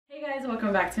Guys,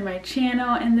 welcome back to my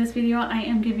channel. In this video I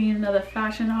am giving you another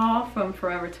fashion haul from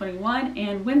Forever 21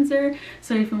 and Windsor.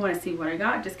 So if you want to see what I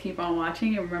got, just keep on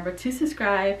watching and remember to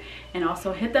subscribe and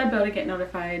also hit that bell to get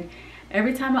notified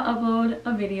every time I upload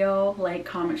a video. Like,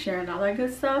 comment, share, and all that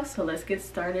good stuff. So let's get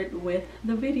started with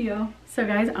the video. So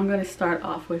guys, I'm going to start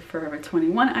off with Forever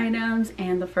 21 items,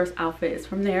 and the first outfit is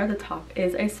from there. The top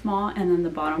is a small and then the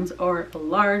bottoms are a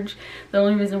large. The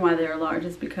only reason why they're large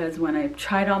is because when I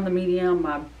tried on the medium,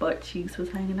 my butt cheeks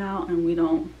was hanging out, and we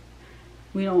don't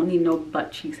need no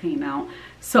butt cheeks hanging out.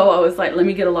 So I was like, let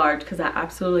me get a large because I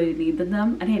absolutely needed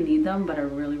them. I didn't need them, but I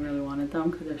really wanted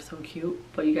them because they're so cute,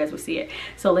 but you guys will see it.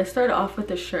 So let's start off with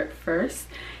the shirt first.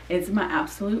 It's my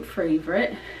absolute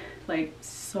favorite. Like,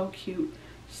 so cute,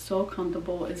 so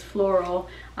comfortable. It's floral,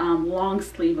 long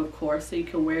sleeve of course, so you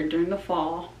can wear it during the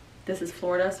fall. This is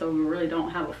Florida, so we really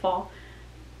don't have a fall,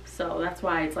 so that's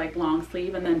why it's like long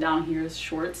sleeve, and then down here is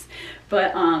shorts.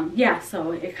 But yeah,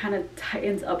 so it kind of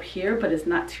tightens up here, but it's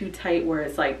not too tight where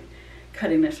it's like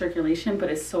cutting the circulation, but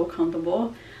it's so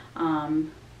comfortable. I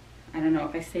don't know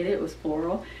if I stated it was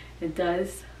floral. It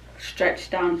does stretch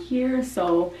down here,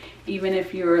 so even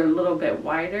if you're a little bit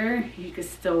wider, you could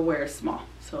still wear a small.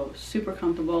 So super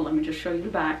comfortable. Let me just show you the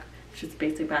back. It's just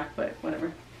basic back, but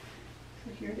whatever.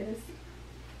 So here it is.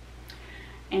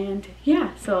 And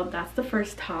yeah, so that's the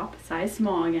first top, size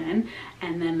small again.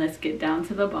 And then let's get down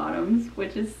to the bottoms,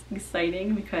 which is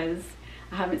exciting because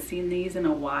I haven't seen these in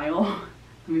a while.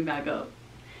 Let me back up.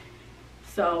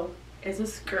 So it's a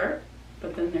skirt,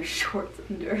 but then there's shorts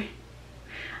under.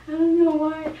 I don't know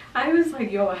why. I was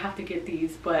like, yo, I have to get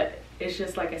these, but it's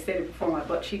just like I stated before, my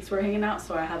butt cheeks were hanging out,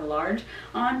 so I have a large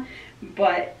on.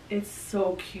 But it's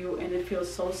so cute and it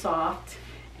feels so soft,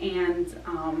 and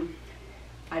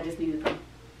I just needed them.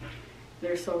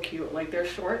 They're so cute. Like, they're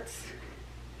shorts.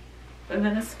 And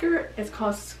then the skirt is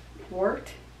called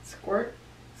Skart.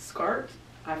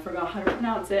 I forgot how to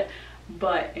pronounce it.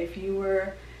 But if you were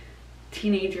a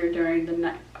teenager during the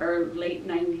late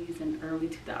 90s and early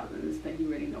 2000s, then you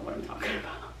already know what I'm talking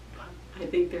about. But I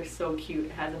think they're so cute.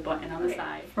 It has a button on the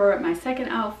side. For my second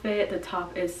outfit, the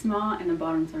top is small and the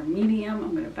bottoms are medium.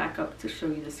 I'm going to back up to show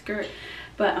you the skirt,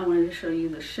 but I wanted to show you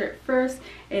the shirt first.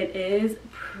 It is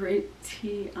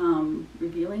pretty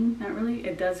revealing. Not really.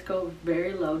 It does go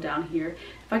very low down here.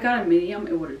 If I got a medium,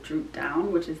 it would have drooped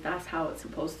down, that's how it's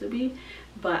supposed to be.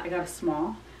 But I got a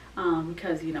small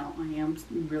because, you know, I am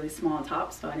really small on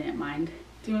top, so I didn't mind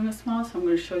doing a small. So I'm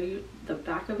going to show you the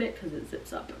back of it because it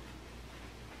zips up.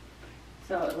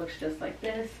 So it looks just like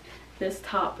this. This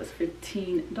top was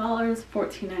 $15,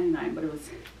 $14.99, but it was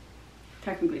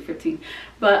technically $15.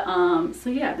 But so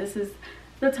yeah, this is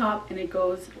the top, and it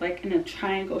goes like in a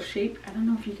triangle shape. I don't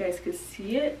know if you guys could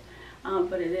see it,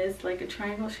 but it is like a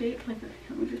triangle shape. Like,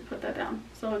 let me just put that down.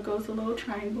 So it goes a little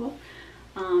triangle.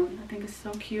 I think it's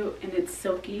so cute, and it's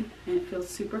silky and it feels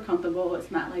super comfortable.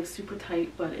 It's not like super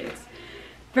tight, but it's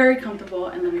very comfortable.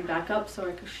 And let me back up so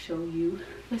I can show you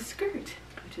the skirt,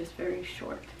 which is very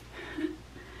short.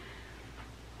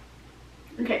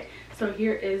 Okay, so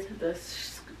here is the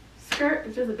skirt.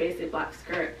 It's just a basic black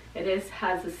skirt. It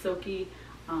has a silky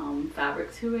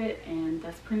fabric to it, and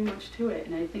that's pretty much to it.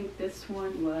 And I think this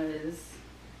one was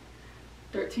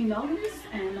 $13.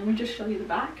 And let me just show you the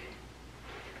back.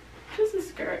 Just a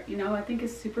skirt, you know. I think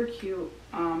it's super cute.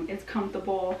 It's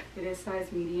comfortable. It is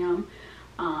size medium.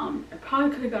 I probably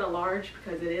could have got a large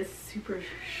because it is super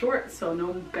short, so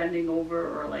no bending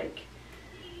over, or like,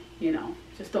 you know,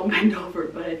 just don't bend over.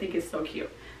 But I think it's so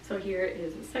cute. So here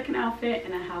is the second outfit,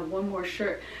 and I have one more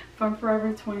shirt from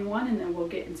Forever 21, and then we'll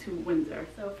get into Windsor.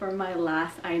 So for my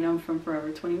last item from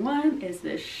Forever 21 is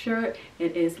this shirt.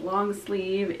 It is long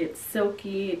sleeve, it's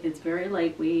silky, it's very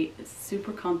lightweight, it's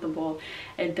super comfortable.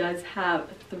 It does have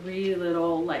 3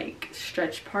 little like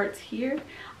stretch parts here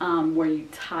where you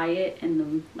tie it in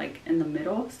the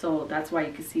middle, so that's why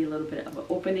you can see a little bit of an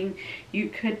opening. You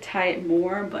could tie it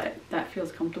more, but that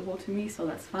feels comfortable to me, so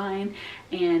that's fine.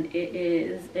 And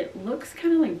it looks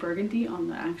kind of like burgundy on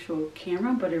the actual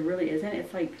camera, but it really isn't.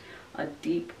 It's like a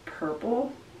deep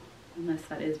purple, unless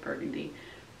that is burgundy.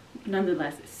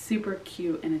 Nonetheless, it's super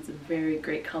cute, and it's a very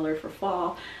great color for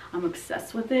fall. I'm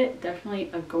obsessed with it. Definitely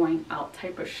a going out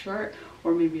type of shirt,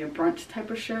 or maybe a brunch type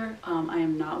of shirt. I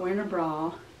am not wearing a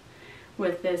bra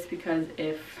with this because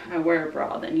if I wear a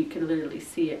bra, then you can literally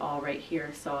see it all right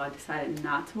here. So I decided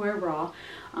not to wear a bra,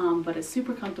 but it's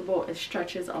super comfortable. It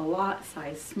stretches a lot,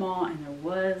 size small, and it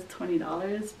was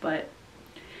 $20, but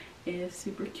it is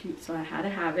super cute, so I had to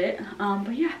have it.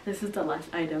 But yeah, this is the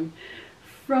last item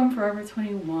from Forever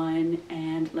 21,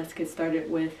 and let's get started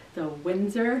with the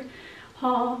Windsor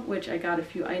haul, which I got a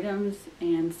few items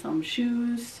and some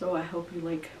shoes, so I hope you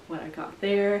like what I got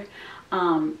there.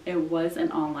 It was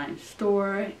an online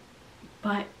store,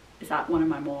 but it's at one of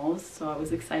my malls, so I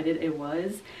was excited it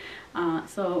was.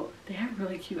 So they have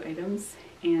really cute items,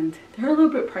 and they're a little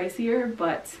bit pricier,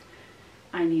 but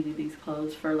I needed these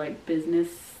clothes for like business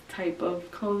type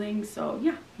of clothing. So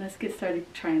yeah, let's get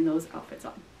started trying those outfits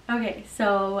on. Okay,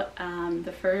 so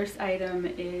the first item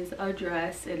is a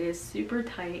dress. It is super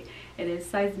tight. It is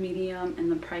size medium and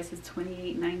the price is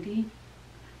 $28.90.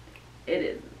 It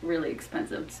is really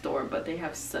expensive store, but they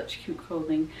have such cute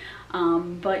clothing.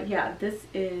 But yeah, this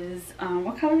is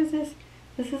what color is this?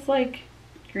 This is like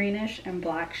greenish and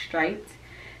black striped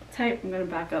type. I'm gonna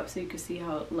back up so you can see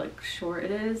how like short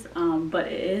it is, but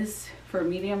it is for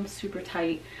medium, super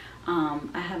tight.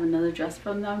 I have another dress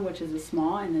from them which is a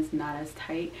small and it's not as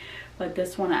tight, but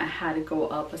this one I had to go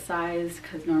up a size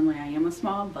because normally I am a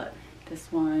small, but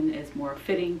this one is more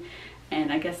fitting,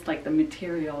 and I guess like the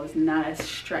material is not as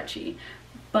stretchy,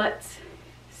 but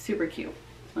super cute.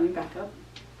 So let me back up.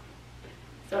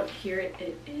 So here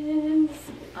it is.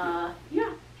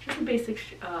 Yeah, just a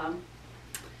basic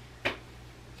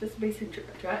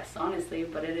dress, honestly,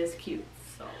 but it is cute.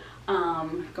 So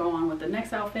go on with the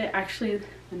next outfit. Actually,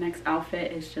 the next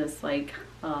outfit is just like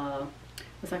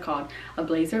what's that called, a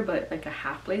blazer, but like a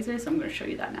half blazer. So I'm going to show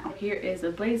you that now. Here is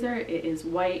a blazer. It is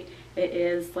white. It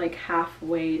is like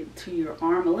halfway to your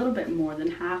arm, a little bit more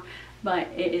than half, but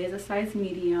it is a size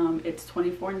medium. It's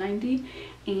 $24.90,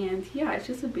 and yeah, it's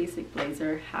just a basic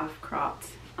blazer, half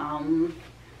cropped. I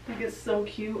think it's so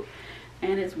cute,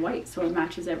 and it's white, so it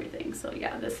matches everything. So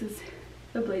yeah, this is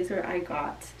the blazer I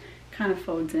got. Kind of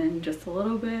folds in just a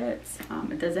little bit.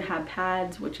 It doesn't have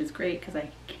pads, which is great because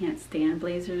I can't stand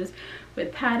blazers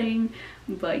with padding,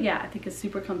 but yeah, I think it's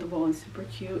super comfortable and super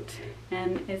cute,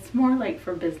 and it's more like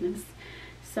for business.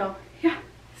 So yeah,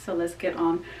 so let's get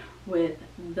on with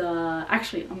the,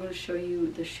 actually I'm going to show you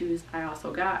the shoes I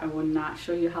also got. I will not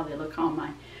show you how they look on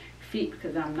my feet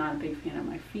because I'm not a big fan of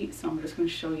my feet, so I'm just going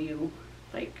to show you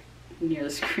like near the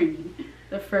screen.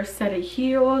 The first set of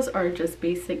heels are just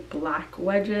basic black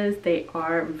wedges. They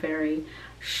are very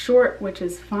short, which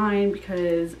is fine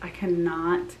because I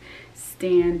cannot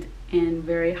stand in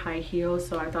very high heels,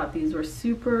 so I thought these were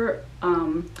super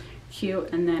cute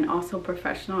and then also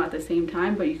professional at the same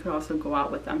time, but you could also go out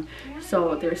with them.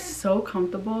 So they're so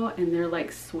comfortable, and they're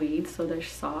like suede, so they're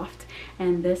soft,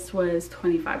 and this was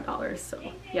 $25.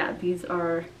 So yeah, these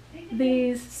are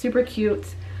super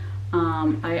cute.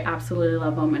 I absolutely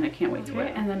love them, and I can't wait to wear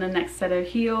it. And then the next set of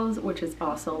heels, which is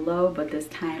also low, but this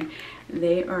time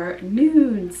they are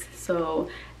nudes. So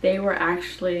they were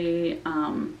actually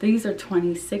these are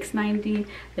 $26.90.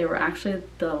 They were actually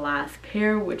the last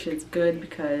pair, which is good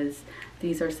because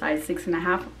these are size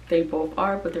 6.5. They both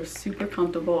are, but they're super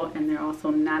comfortable, and they're also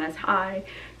not as high,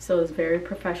 so it's very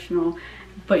professional,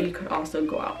 but you could also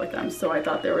go out with them. So I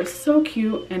thought they were so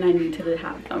cute, and I needed to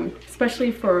have them,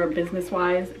 especially for business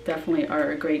wise. Definitely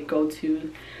are a great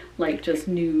go-to, like just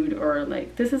nude, or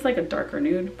like this is like a darker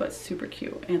nude, but super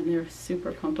cute, and they're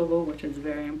super comfortable, which is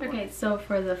very important. Okay, so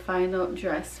for the final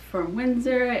dress from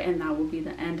Windsor, and that will be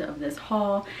the end of this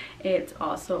haul, it's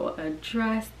also a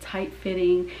dress, tight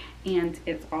fitting, and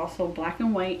it's also black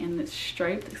and white, and it's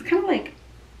striped. It's kind of like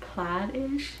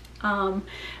plaid-ish,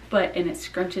 but and it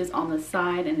scrunches on the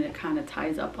side, and it kind of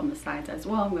ties up on the sides as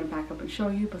well. I'm going to back up and show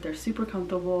you, but they're super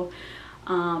comfortable.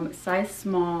 Size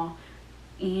small,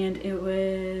 and it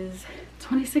was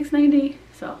 $26.90.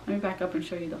 So let me back up and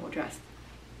show you the whole dress.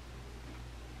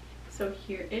 So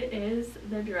here it is,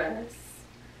 the dress.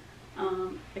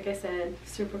 Like I said,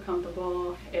 super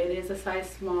comfortable. It is a size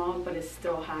small, but it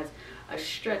still has a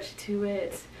stretch to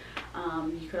it.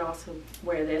 You could also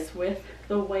wear this with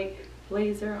the white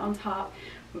blazer on top,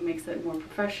 which makes it more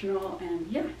professional. And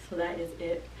yeah, so that is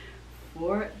it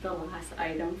for the last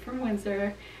item from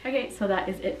Windsor. Okay, so that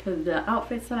is it for the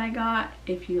outfits that I got.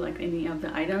 If you like any of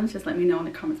the items, just let me know in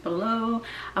the comments below.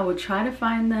 I will try to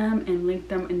find them and link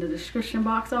them in the description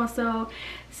box also.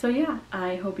 So yeah,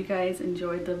 I hope you guys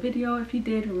enjoyed the video. If you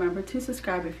did, remember to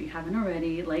subscribe if you haven't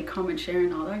already. Like, comment, share,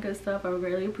 and all that good stuff. I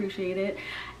really appreciate it.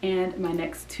 And my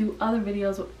next two other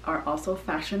videos are also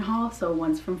fashion haul. So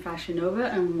one's from Fashion Nova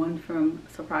and one from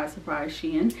Surprise Surprise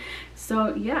Shein.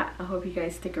 So yeah, I hope you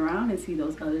guys stick around and see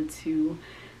those other two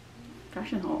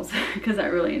fashion hauls because I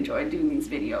really enjoy doing these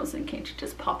videos and can't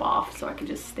just pop off, so I can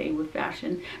just stay with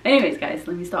fashion. Anyways guys,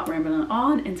 let me stop rambling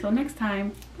on. Until next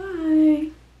time, bye.